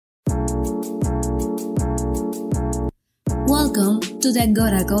Welcome to the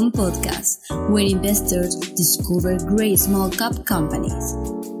Agoracom podcast, where investors discover great small cap companies.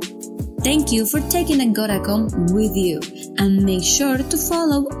 Thank you for taking Agoracom with you, and make sure to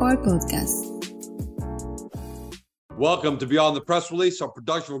follow our podcast. Welcome to Beyond the Press Release, our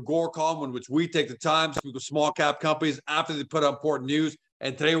production of Agoracom, in which we take the time to speak with small cap companies after they put out important news.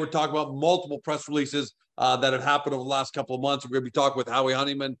 And today we're talking about multiple press releases that have happened over the last couple of months. We're going to be talking with Howie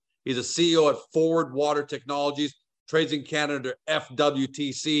Honeyman. He's a CEO at Forward Water Technologies, trades in Canada,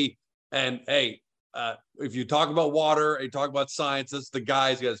 FWTC. And hey, if you talk about water and you talk about science, this is the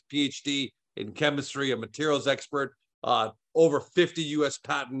guy. He has a PhD in chemistry, a materials expert, over 50 U.S.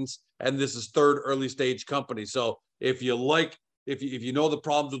 patents, and this is third early stage company. So if you know the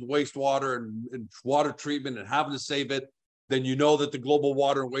problems with wastewater and water treatment and having to save it, then you know that the global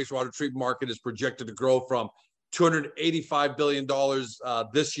water and wastewater treatment market is projected to grow from $285 billion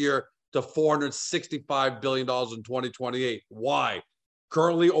this year to $465 billion in 2028. Why?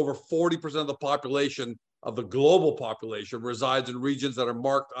 Currently, over 40% of the population, of the global population, resides in regions that are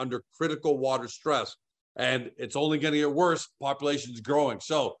marked under critical water stress. And it's only going to get worse. Population is growing.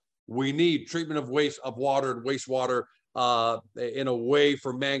 So we need treatment of water and wastewater in a way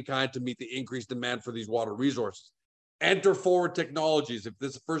for mankind to meet the increased demand for these water resources. Enter Forward Technologies. If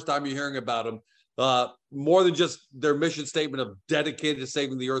this is the first time you're hearing about them, more than just their mission statement of dedicated to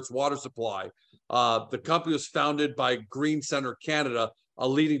saving the Earth's water supply. The company was founded by Green Centre Canada, a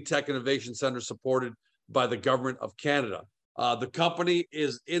leading tech innovation center supported by the government of Canada. The company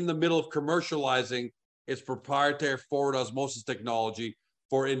is in the middle of commercializing its proprietary forward osmosis technology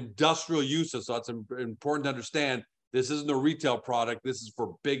for industrial uses. So it's important to understand this isn't a retail product. This is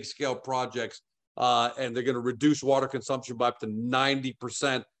for big scale projects, and they're going to reduce water consumption by up to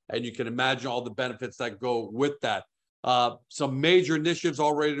 90%. And you can imagine all the benefits that go with that. Some major initiatives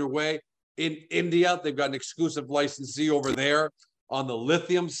already underway. In India, they've got an exclusive licensee over there. On the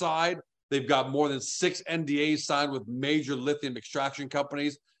lithium side, they've got more than 6 NDAs signed with major lithium extraction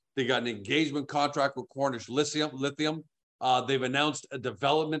companies. They got an engagement contract with Cornish Lithium. They've announced a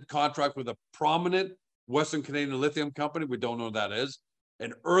development contract with a prominent Western Canadian lithium company. We don't know who that is.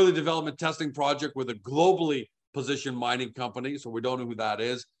 An early development testing project with a globally positioned mining company. So we don't know who that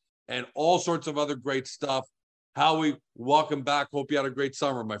is. And all sorts of other great stuff. Howie, welcome back. Hope you had a great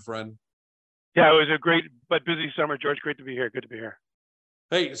summer, my friend. Yeah, it was a great but busy summer, George. Great to be here. Good to be here.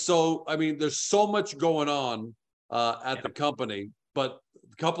 Hey, so, I mean, there's so much going on at the company, but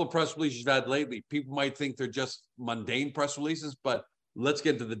a couple of press releases you've had lately, people might think they're just mundane press releases, but let's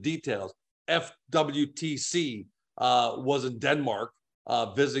get into the details. FWTC was in Denmark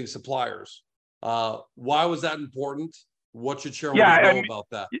visiting suppliers. Why was that important? What should shareholders know about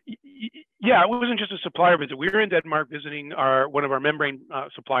that? Yeah, it wasn't just a supplier visit. We were in Denmark visiting one of our membrane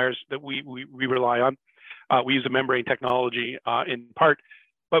suppliers that we rely on. We use a membrane technology in part,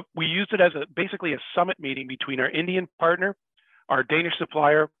 but we used it as basically a summit meeting between our Indian partner, our Danish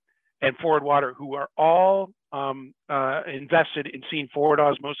supplier, and Forward Water, who are all invested in seeing forward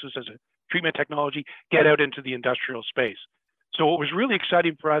osmosis as a treatment technology get out into the industrial space. So what was really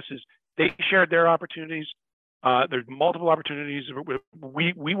exciting for us is they shared their opportunities. There's multiple opportunities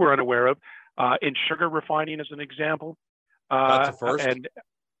we were unaware of in sugar refining, as an example. That's a first. And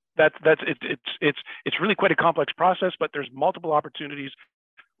it's really quite a complex process, but there's multiple opportunities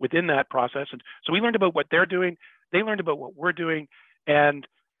within that process. And so we learned about what they're doing. They learned about what we're doing, and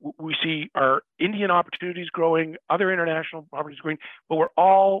we see our Indian opportunities growing, other international opportunities growing, but we're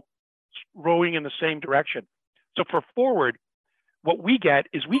all rowing in the same direction. So for Forward, what we get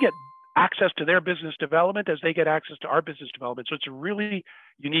access to their business development as they get access to our business development. So it's a really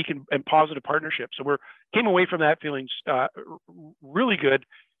unique and positive partnership. So we came away from that feeling really good.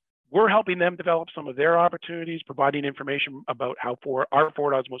 We're helping them develop some of their opportunities, providing information about how our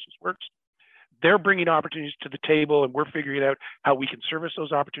forward osmosis works. They're bringing opportunities to the table, and we're figuring out how we can service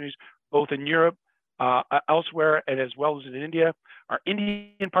those opportunities, both in Europe, elsewhere, and as well as in India. Our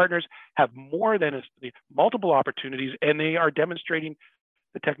Indian partners have more than multiple opportunities, and they are demonstrating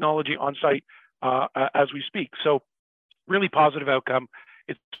the technology on site as we speak. So really positive outcome.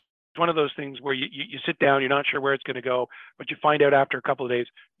 It's one of those things where you sit down, you're not sure where it's going to go, but you find out after a couple of days,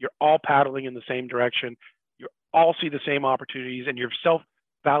 you're all paddling in the same direction. You all see the same opportunities, and you're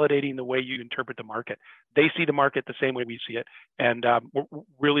self-validating the way you interpret the market. They see the market the same way we see it. And we're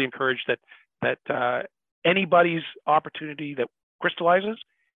really encouraged that anybody's opportunity that crystallizes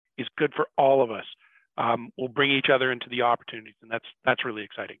is good for all of us. We'll bring each other into the opportunities, and that's really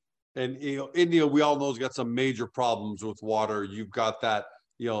exciting. And India, we all know, has got some major problems with water. You've got that,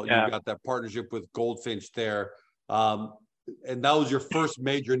 you've got that partnership with Goldfinch there, and that was your first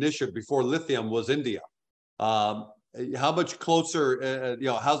major initiative before lithium was India. how much closer,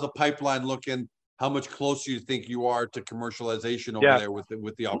 how's the pipeline looking? How much closer you think you are to commercialization over there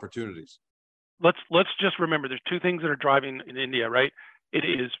with the opportunities? Let's just remember there's two things that are driving in India, right? It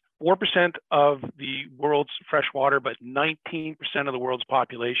is 4% of the world's fresh water, but 19% of the world's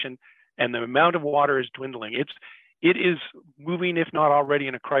population, and the amount of water is dwindling. It is moving, if not already,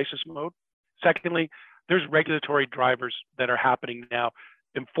 in a crisis mode. Secondly, there's regulatory drivers that are happening now.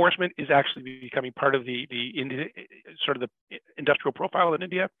 Enforcement is actually becoming part of the industrial profile in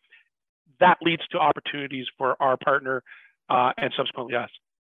India. That leads to opportunities for our partner and subsequently us.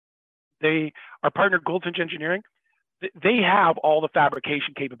 Our partner, Goldfinch Engineering, they have all the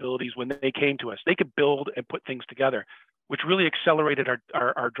fabrication capabilities when they came to us. They could build and put things together, which really accelerated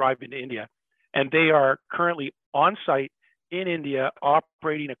our drive into India. And they are currently on site in India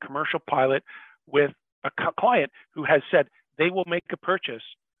operating a commercial pilot with a client who has said they will make a purchase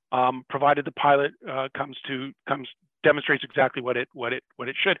provided the pilot demonstrates exactly what it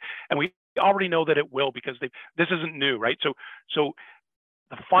should. And we already know that it will, because this isn't new, right? So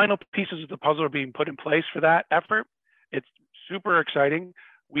the final pieces of the puzzle are being put in place for that effort. It's super exciting.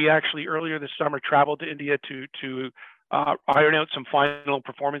 We actually earlier this summer traveled to India to iron out some final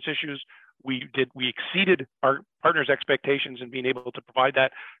performance issues. We exceeded our partners' expectations in being able to provide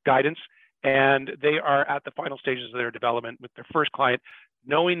that guidance, and they are at the final stages of their development with their first client,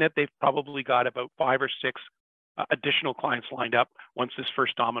 knowing that they've probably got about 5 or 6 additional clients lined up once this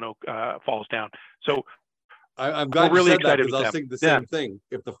first domino falls down. So I'm glad really you said that, excited because I was thinking the same thing.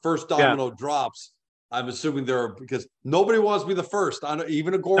 If the first domino drops, I'm assuming because nobody wants to be the first. I know,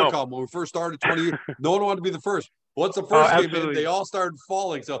 even at Agoracom, when we first started 20 years, no one wanted to be the first. Once the first came in, they all started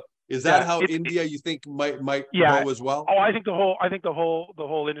falling. So is that how India you think might go as well? Oh, I think the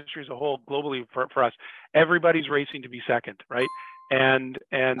whole industry as a whole globally for us, everybody's racing to be second, right? And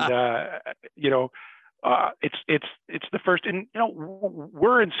it's the first, and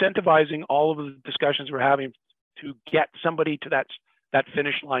we're incentivizing all of the discussions we're having to get somebody to that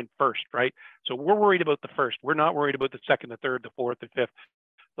finish line first, right? So we're worried about the first. We're not worried about the second, the third, the fourth, the fifth.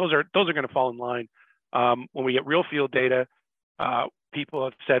 Those are going to fall in line. When we get real field data, people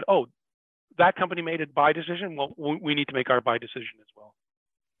have said, "Oh, that company made a buy decision. Well, we need to make our buy decision as well."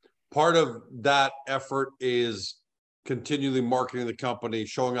 Part of that effort is continually marketing the company,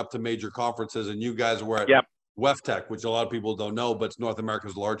 showing up to major conferences, and you guys were at WEFTEC, which a lot of people don't know, but it's North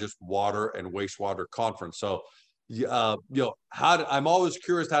America's largest water and wastewater conference. So, I'm always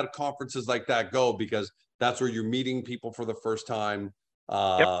curious how conferences like that go, because that's where you're meeting people for the first time,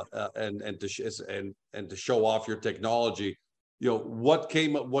 and to show off your technology. What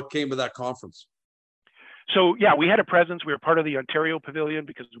came of that conference? So we had a presence. We were part of the Ontario Pavilion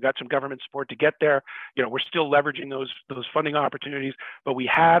because we got some government support to get there. We're still leveraging those funding opportunities, but we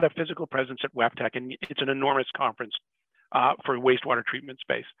had a physical presence at WEFTEC, and it's an enormous conference for wastewater treatment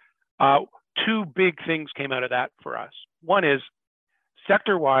space. 2 big things came out of that for us. One is,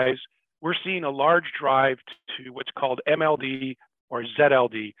 sector-wise, we're seeing a large drive to what's called MLD or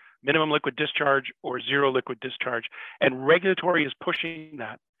ZLD, minimum liquid discharge or zero liquid discharge, and regulatory is pushing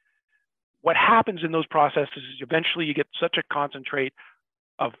that. What happens in those processes is eventually you get such a concentrate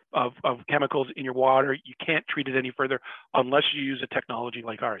of chemicals in your water, you can't treat it any further unless you use a technology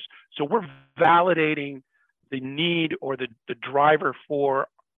like ours. So we're validating the need or the driver for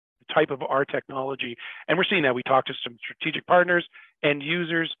the type of our technology. And we're seeing that. We talk to some strategic partners and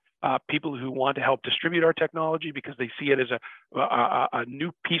users, people who want to help distribute our technology because they see it as a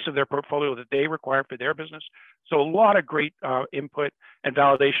new piece of their portfolio that they require for their business. So a lot of great input and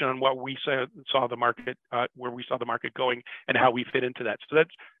validation on what we saw the market, where we saw the market going, and how we fit into that. So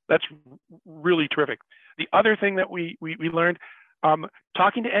that's really terrific. The other thing that we learned,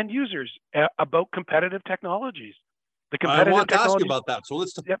 talking to end users about competitive technologies. I want to ask you about that. So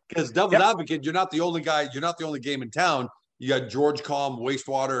let's, because devil's advocate, you're not the only guy, you're not the only game in town. You got Georgecom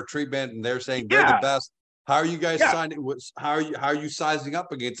wastewater treatment, and they're saying they're the best. How are you guys signing? How are you sizing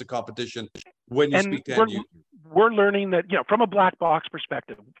up against the competition when you speak to end users? We're learning that from a black box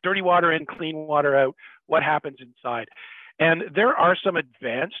perspective, dirty water in, clean water out, what happens inside, and there are some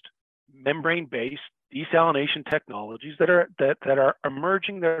advanced membrane-based desalination technologies that are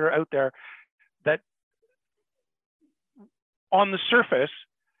emerging, that are out there, that on the surface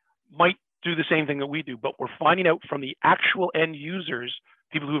might do the same thing that we do, but we're finding out from the actual end users,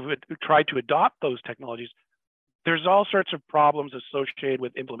 people who've tried to adopt those technologies, there's all sorts of problems associated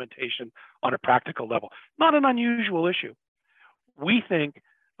with implementation on a practical level. Not an unusual issue. We think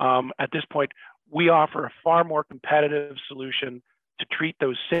at this point, we offer a far more competitive solution to treat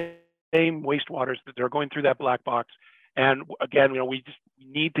those same wastewaters that are going through that black box. And again, we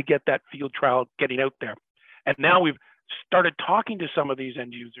need to get that field trial getting out there. And now we've started talking to some of these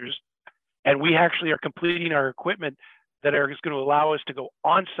end users, and we actually are completing our equipment that is going to allow us to go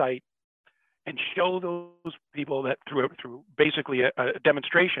on site and show those people that through basically a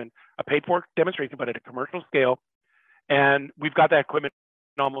demonstration, a paid for demonstration, but at a commercial scale. And we've got that equipment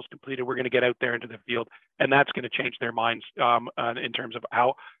almost completed. We're going to get out there into the field, and that's going to change their minds in terms of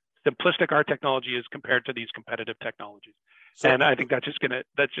how simplistic our technology is compared to these competitive technologies. So, and I think that's just going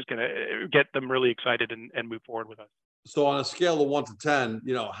to get them really excited and move forward with us. So on a scale of 1 to 10,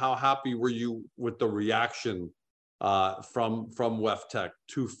 how happy were you with the reaction from WEFTEC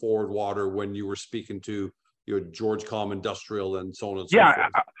to Forward Water when you were speaking to George Com Industrial and so on and so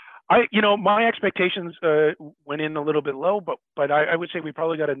forth? My expectations went in a little bit low, but I would say we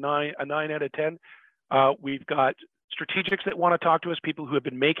probably got a 9 out of 10. We've got strategics that want to talk to us, people who have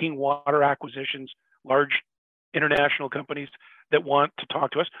been making water acquisitions, large international companies that want to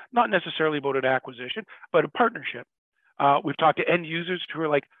talk to us, not necessarily about an acquisition, but a partnership. We've talked to end users who are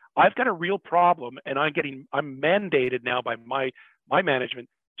like, I've got a real problem, and I'm mandated now by my management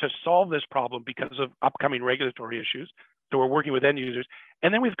to solve this problem because of upcoming regulatory issues. So we're working with end users.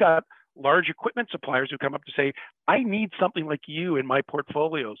 And then we've got large equipment suppliers who come up to say, I need something like you in my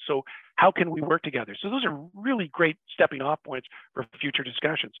portfolio. So how can we work together? So those are really great stepping off points for future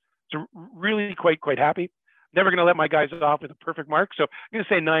discussions. So really quite happy. Never going to let my guys off with a perfect mark. So I'm going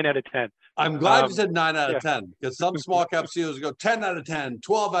to say 9 out of 10. I'm glad you said 9 out of 10, because some small cap CEOs go 10 out of 10,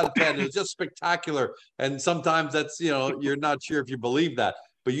 12 out of 10. It's just spectacular. And sometimes that's, you're not sure if you believe that.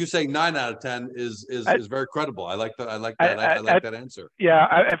 But you saying 9 out of 10 is very credible. I like that. I like that answer. Yeah,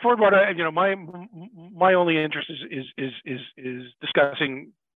 at Forward Water, my only interest is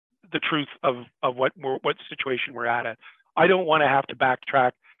discussing the truth of what situation we're at. I don't want to have to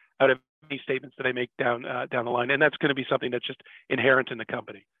backtrack out of any statements that I make down the line, and that's going to be something that's just inherent in the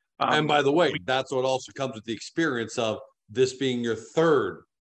company. And by the way, that's what also comes with the experience of this being your third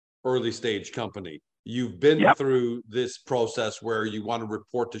early stage company. You've been through this process where you want to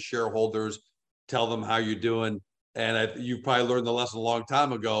report to shareholders, tell them how you're doing. And you probably learned the lesson a long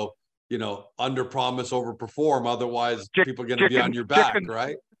time ago, under promise, over perform. Otherwise, people are going to be on your back,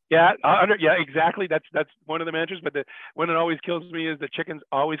 right? Yeah, exactly. That's one of the mantras. But the one that always kills me is the chickens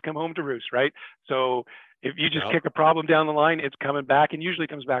always come home to roost, right? So if you just kick a problem down the line, it's coming back, and usually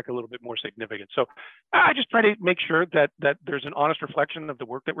comes back a little bit more significant. So I just try to make sure that there's an honest reflection of the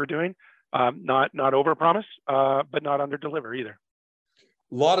work that we're doing, not over promise, but not under deliver either.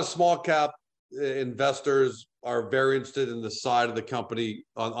 A lot of small cap investors are very interested in the side of the company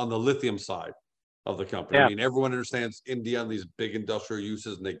on the lithium side of the company. I mean, everyone understands India and these big industrial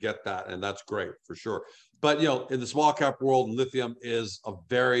uses, and they get that, and that's great for sure. But in the small cap world, lithium is a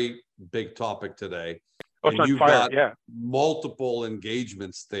very big topic today. And you've got multiple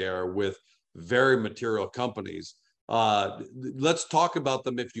engagements there with very material companies. Let's talk about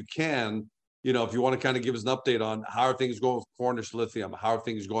them if you can. If you want to kind of give us an update on how are things going with Cornish Lithium, how are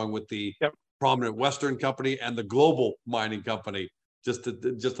things going with the prominent Western company and the global mining company, just to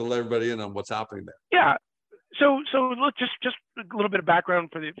let everybody in on what's happening there. Yeah. So look, just a little bit of background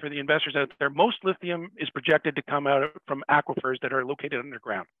for the investors out there. Most lithium is projected to come out from aquifers that are located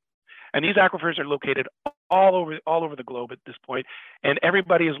underground. And these aquifers are located all over the globe at this point, and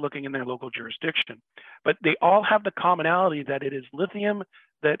everybody is looking in their local jurisdiction. But they all have the commonality that it is lithium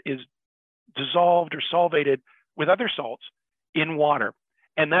that is dissolved or solvated with other salts in water.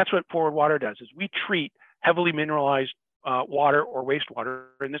 And that's what Forward Water does, is we treat heavily mineralized water or wastewater.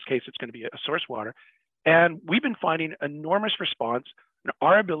 In this case, it's going to be a source water. And we've been finding enormous response in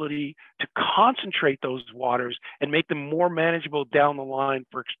our ability to concentrate those waters and make them more manageable down the line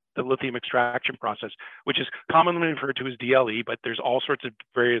for the lithium extraction process, which is commonly referred to as DLE, but there's all sorts of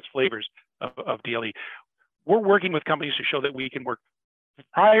various flavors of DLE. We're working with companies to show that we can work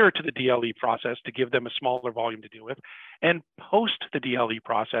prior to the DLE process to give them a smaller volume to deal with, and post the DLE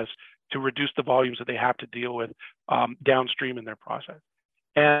process to reduce the volumes that they have to deal with downstream in their process.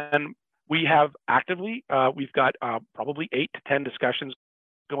 And we have actively, we've got probably 8 to 10 discussions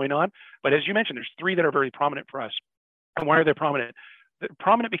going on. But as you mentioned, there's 3 that are very prominent for us. And why are they prominent? They're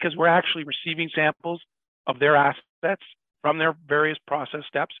prominent because we're actually receiving samples of their assets from their various process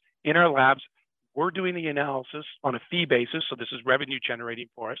steps in our labs. We're doing the analysis on a fee basis, so this is revenue generating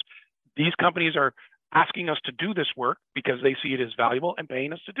for us. These companies are asking us to do this work because they see it as valuable and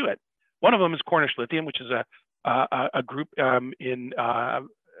paying us to do it. One of them is Cornish Lithium, which is a group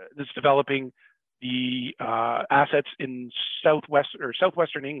that's developing the assets in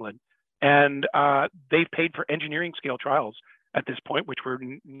southwestern England, and they've paid for engineering scale trials at this point, which we're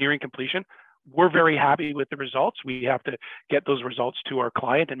nearing completion. we're very happy with the results. We have to get those results to our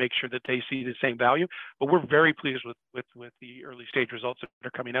client and make sure that they see the same value. But we're very pleased with the early stage results that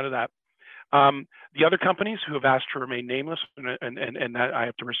are coming out of that. The other companies who have asked to remain nameless, and that I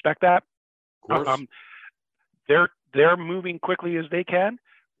have to respect that. Of course. They're moving quickly as they can.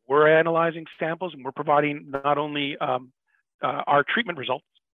 We're analyzing samples, and we're providing not only our treatment results,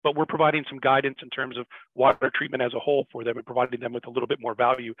 but we're providing some guidance in terms of water treatment as a whole for them and providing them with a little bit more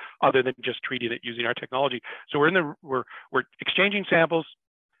value other than just treating it using our technology. So we're exchanging samples,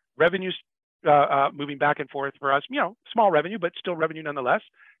 revenues moving back and forth for us, small revenue, but still revenue nonetheless,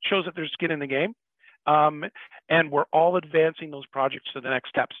 shows that there's skin in the game. And we're all advancing those projects to the next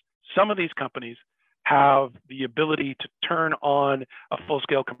steps. Some of these companies have the ability to turn on a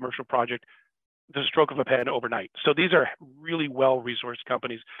full-scale commercial project the stroke of a pen overnight. So these are really well-resourced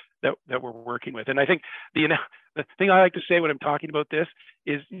companies that we're working with. And I think the thing I like to say when I'm talking about this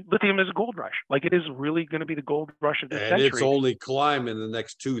is lithium is a gold rush. Like, it is really going to be the gold rush of this century. And it's only climbing in the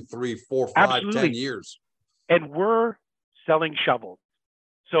next 2, 3, 4, 5, Absolutely. 10 years. And we're selling shovels.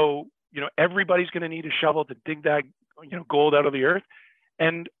 So, everybody's going to need a shovel to dig that, gold out of the earth.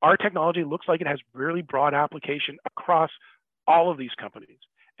 And our technology looks like it has really broad application across all of these companies.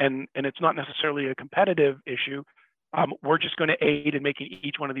 And it's not necessarily a competitive issue. We're just going to aid in making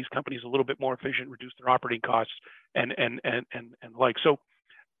each one of these companies a little bit more efficient, reduce their operating costs, and like. So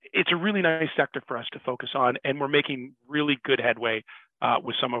it's a really nice sector for us to focus on, and we're making really good headway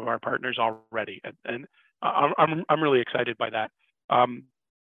with some of our partners already. And I'm really excited by that.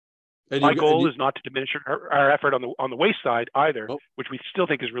 My goal is not to diminish our effort on the waste side either, which we still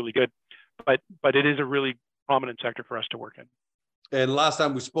think is really good, but it is a really prominent sector for us to work in. And last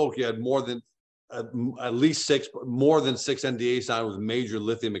time we spoke, you had more than at least more than six NDA signed with major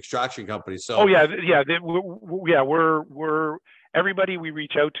lithium extraction companies. So we're everybody we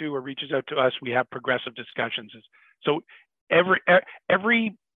reach out to or reaches out to us, we have progressive discussions. So every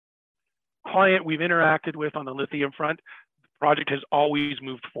client we've interacted with on the lithium front, the project has always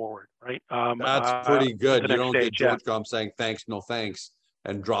moved forward, right? That's pretty good. You don't get George Georgecom saying thanks, no thanks,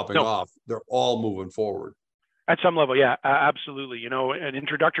 and dropping off. They're all moving forward. At some level, yeah, absolutely. An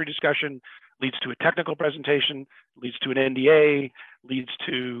introductory discussion leads to a technical presentation, leads to an NDA, leads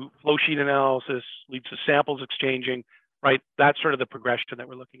to flow sheet analysis, leads to samples exchanging, right? That's sort of the progression that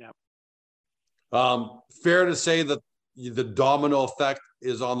we're looking at. Fair to say that the domino effect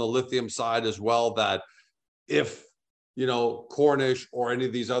is on the lithium side as well, that if, Cornish or any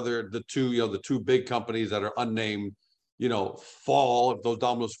of these other, the two big companies that are unnamed, fall, if those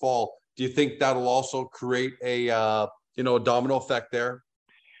dominoes fall, do you think that'll also create a domino effect there?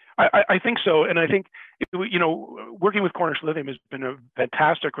 I think so. And I think, working with Cornish Lithium has been a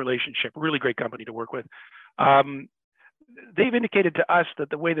fantastic relationship, really great company to work with. They've indicated to us that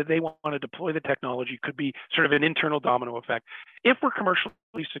the way that they want to deploy the technology could be sort of an internal domino effect. If we're commercially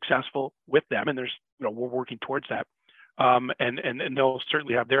successful with them, and we're working towards that, and they'll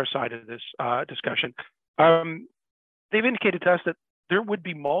certainly have their side of this discussion. They've indicated to us that there would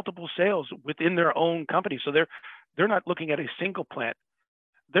be multiple sales within their own company. So they're not looking at a single plant.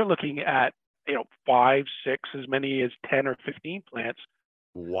 They're looking at 5, 6, as many as 10 or 15 plants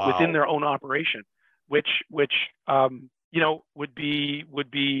within their own operation, which would be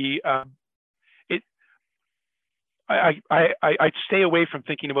it. I'd stay away from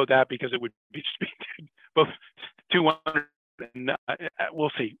thinking about that because it would be both too much. And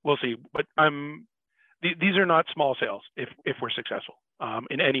we'll see. But these are not small sales if we're successful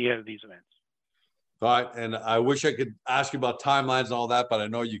in any of these events. All right, and I wish I could ask you about timelines and all that, but I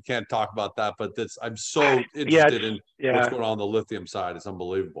know you can't talk about that. But I'm so interested in what's going on the lithium side. It's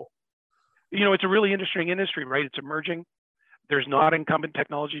unbelievable. It's a really interesting industry, right? It's emerging. There's not incumbent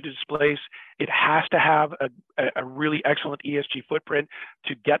technology to displace. It has to have a really excellent ESG footprint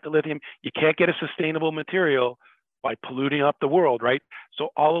to get the lithium. You can't get a sustainable material by polluting up the world, right? So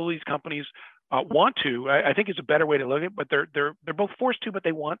all of these companies want to. I think it's a better way to look at it, but they're both forced to, but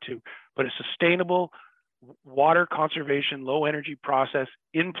they want to. But a sustainable water conservation, low energy process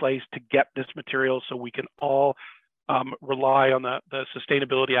in place to get this material, so we can all rely on the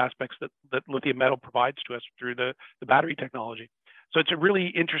sustainability aspects that lithium metal provides to us through the battery technology. So it's a really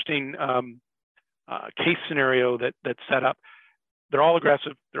interesting case scenario that's set up. They're all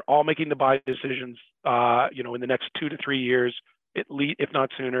aggressive. They're all making the buy decisions, in the next 2 to 3 years, if not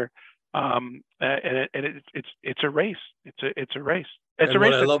sooner. And it's a race. It's a race. It's a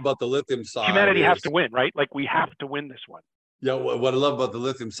race. What I love about the lithium side, humanity has to win, right? Like, we have to win this one. Yeah, what I love about the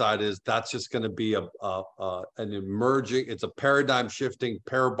lithium side is that's just going to be an emerging, it's a paradigm shifting,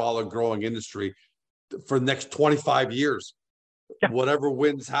 parabolic growing industry for the next 25 years. Yeah. whatever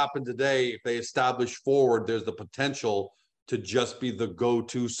wins happen today, if they establish forward, there's the potential to just be the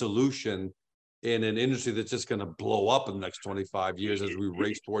go-to solution in an industry that's just going to blow up in the next 25 years as we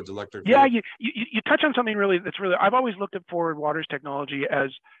race towards electric Yeah, vehicles. you touch on something really that's really, I've always looked at Forward Water's technology as,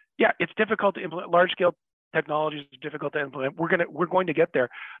 yeah, it's difficult to implement. Large scale technologies is difficult to implement. We're going to get there,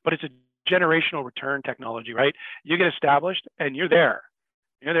 but it's a generational return technology, right? You get established and you're there.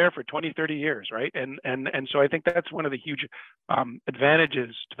 You're there for 20, 30 years, right? And so I think that's one of the huge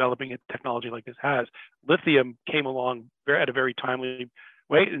advantages developing a technology like this has. Lithium came along at a very timely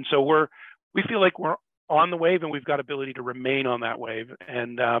way, and so we feel like we're on the wave, and we've got ability to remain on that wave.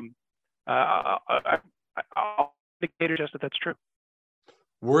 And I'll indicate just that that's true.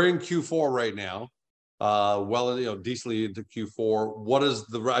 We're in Q4 right now. Well, decently into Q4. What is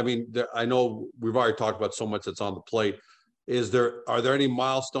I mean, I know we've already talked about so much that's on the plate. Are there any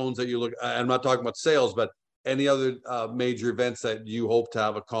milestones that you look? I'm not talking about sales, but any other major events that you hope to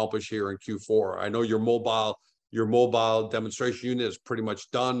have accomplished here in Q4? I know your mobile demonstration unit is pretty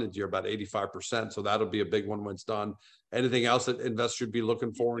much done. You're about 85%, so that'll be a big one when it's done. Anything else that investors should be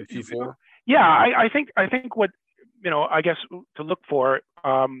looking for in Q4? Yeah, I think what I guess to look for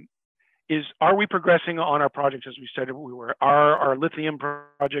is, are we progressing on our projects as we said we were? Are our lithium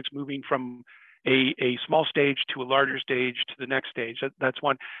projects moving from a small stage to a larger stage to the next stage? That's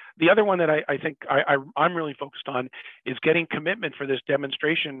one. The other one that I think I'm really focused on is getting commitment for this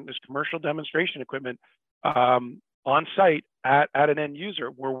commercial demonstration equipment on site at an end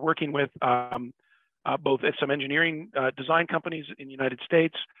user. We're working with both some engineering design companies in the United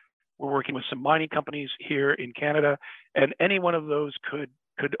States. We're working with some mining companies here in Canada, and any one of those could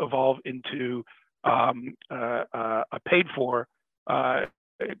evolve into a paid for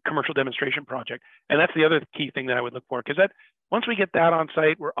commercial demonstration project. And that's the other key thing that I would look for, because that once we get that on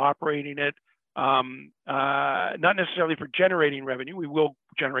site, we're operating it, not necessarily for generating revenue. We will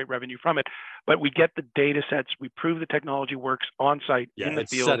generate revenue from it, but we get the data sets. We prove the technology works on site in the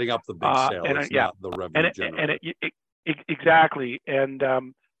field. Setting up the big sale. It's not the revenue generator. Exactly. And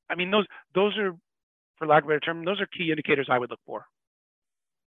I mean, those are, for lack of a better term, those are key indicators I would look for.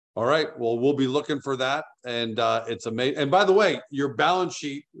 All right. Well, we'll be looking for that, and it's amazing. And by the way, your balance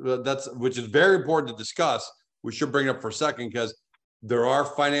sheet, which is very important to discuss. We should bring it up for a second, because there are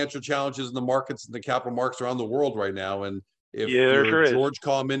financial challenges in the markets and the capital markets around the world right now. And if you're George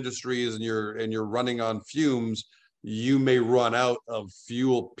Com Industries and you're running on fumes, you may run out of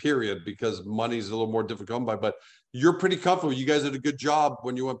fuel, period, because money's a little more difficult to come by. But you're pretty comfortable. You guys did a good job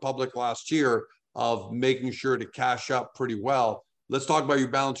when you went public last year of making sure to cash up pretty well. Let's talk about your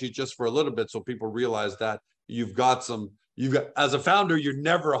balance sheet just for a little bit, so people realize that you've got, as a founder, you're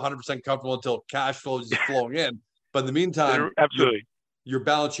never 100% comfortable until cash flow is just flowing in. But in the meantime, absolutely, your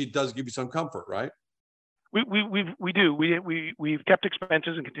balance sheet does give you some comfort, right? We do. We've kept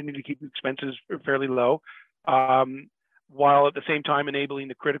expenses and continue to keep expenses fairly low, while at the same time enabling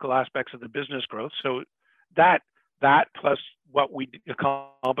the critical aspects of the business growth. So that plus what we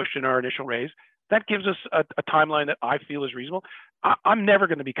accomplished in our initial raise, that gives us a timeline that I feel is reasonable. I'm never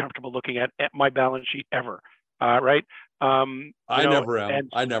going to be comfortable looking at my balance sheet ever, right? I never am.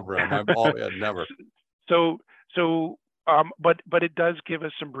 I'm never. But it does give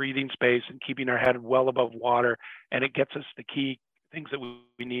us some breathing space and keeping our head well above water, and it gets us the key things that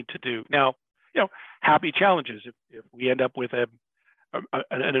we need to do. Now, happy challenges. If we end up with an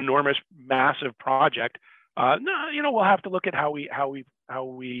enormous, massive project, we'll have to look at how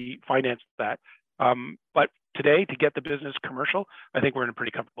we finance that. But today, to get the business commercial, I think we're in a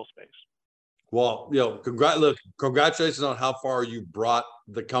pretty comfortable space. Well, congratulations on how far you brought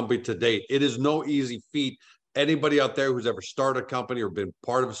the company to date. It is no easy feat. Anybody out there who's ever started a company or been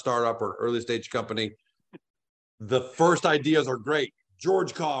part of a startup or an early stage company, the first ideas are great.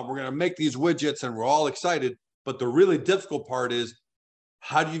 George Com, we're going to make these widgets and we're all excited. But the really difficult part is,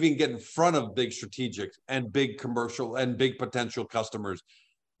 how do you even get in front of big strategics and big commercial and big potential customers?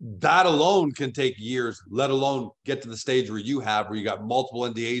 That alone can take years, let alone get to the stage where you got multiple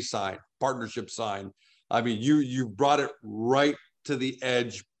NDAs signed, partnerships signed. I mean, you brought it right to the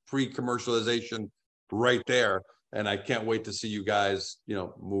edge, pre-commercialization right there. And I can't wait to see you guys,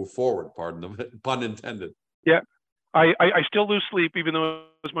 move forward. Pardon the pun intended. Yeah. I still lose sleep, even though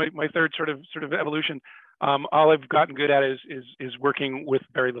it was my third sort of evolution. All I've gotten good at is working with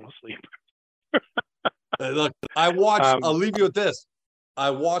very little sleep. Look, I'll leave you with this. I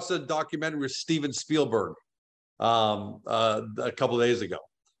watched a documentary with Steven Spielberg a couple of days ago.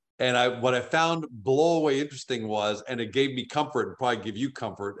 And what I found blow away interesting was, and it gave me comfort and probably give you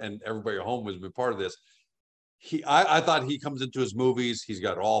comfort, and everybody at home has been part of this. I thought he comes into his movies, he's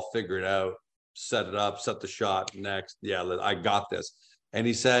got it all figured out. set it up, set the shot, next. Yeah, I got this. And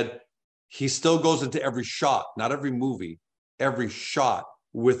he said he still goes into every shot, not every movie, every shot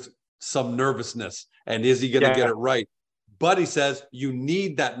with some nervousness. And is he going to get it right? But he says you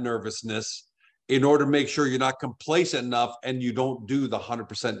need that nervousness in order to make sure you're not complacent enough and you don't do the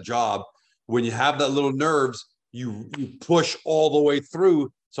 100% job. When you have that little nerves, you push all the way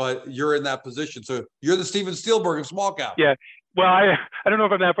through. So you're in that position. So you're the Steven Spielberg of small cap. Yeah. Well, I don't know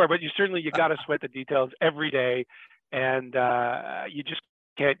if I'm that far, but you got to sweat the details every day, and you just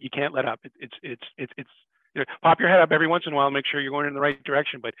can't let up. It's pop your head up every once in a while, make sure you're going in the right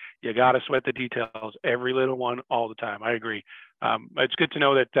direction, but you got to sweat the details, every little one, all the time. I agree. It's good to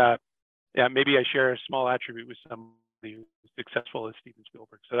know that. Maybe I share a small attribute with somebody who's successful as Steven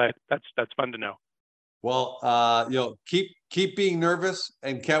Spielberg. So that's fun to know. Well, keep being nervous,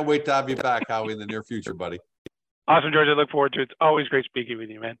 and can't wait to have you back, Howie, in the near future, buddy. Awesome, George. I look forward to it. It's always great speaking with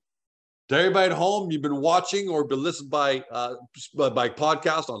you, man. To everybody at home, you've been watching or been listened by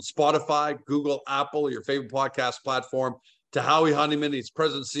podcast on Spotify, Google, Apple, your favorite podcast platform. To Howie Honeyman, he's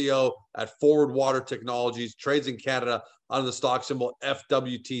president and CEO at Forward Water Technologies, trades in Canada under the stock symbol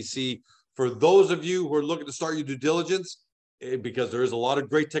FWTC. For those of you who are looking to start your due diligence, because there is a lot of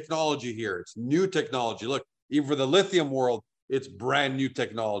great technology here. It's new technology. Look, even for the lithium world, it's brand new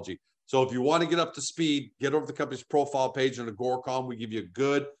technology. So if you want to get up to speed, get over the company's profile page on Agoracom. We give you a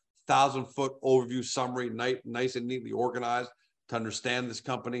good 1,000-foot overview summary, nice and neatly organized to understand this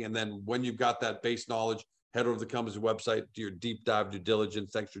company. And then when you've got that base knowledge, head over to the company's website, do your deep dive due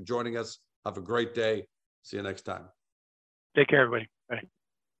diligence. Thanks for joining us. Have a great day. See you next time. Take care, everybody. Bye.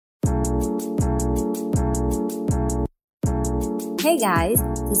 Hey guys,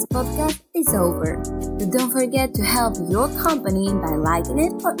 this podcast is over. But don't forget to help your company by liking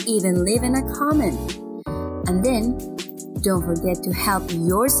it or even leaving a comment. And then, don't forget to help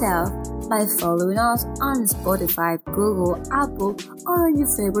yourself by following us on Spotify, Google, Apple, or on your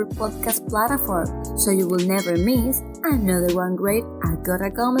favorite podcast platform so you will never miss another one great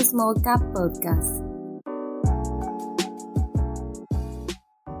Agoracom Small Cap podcast.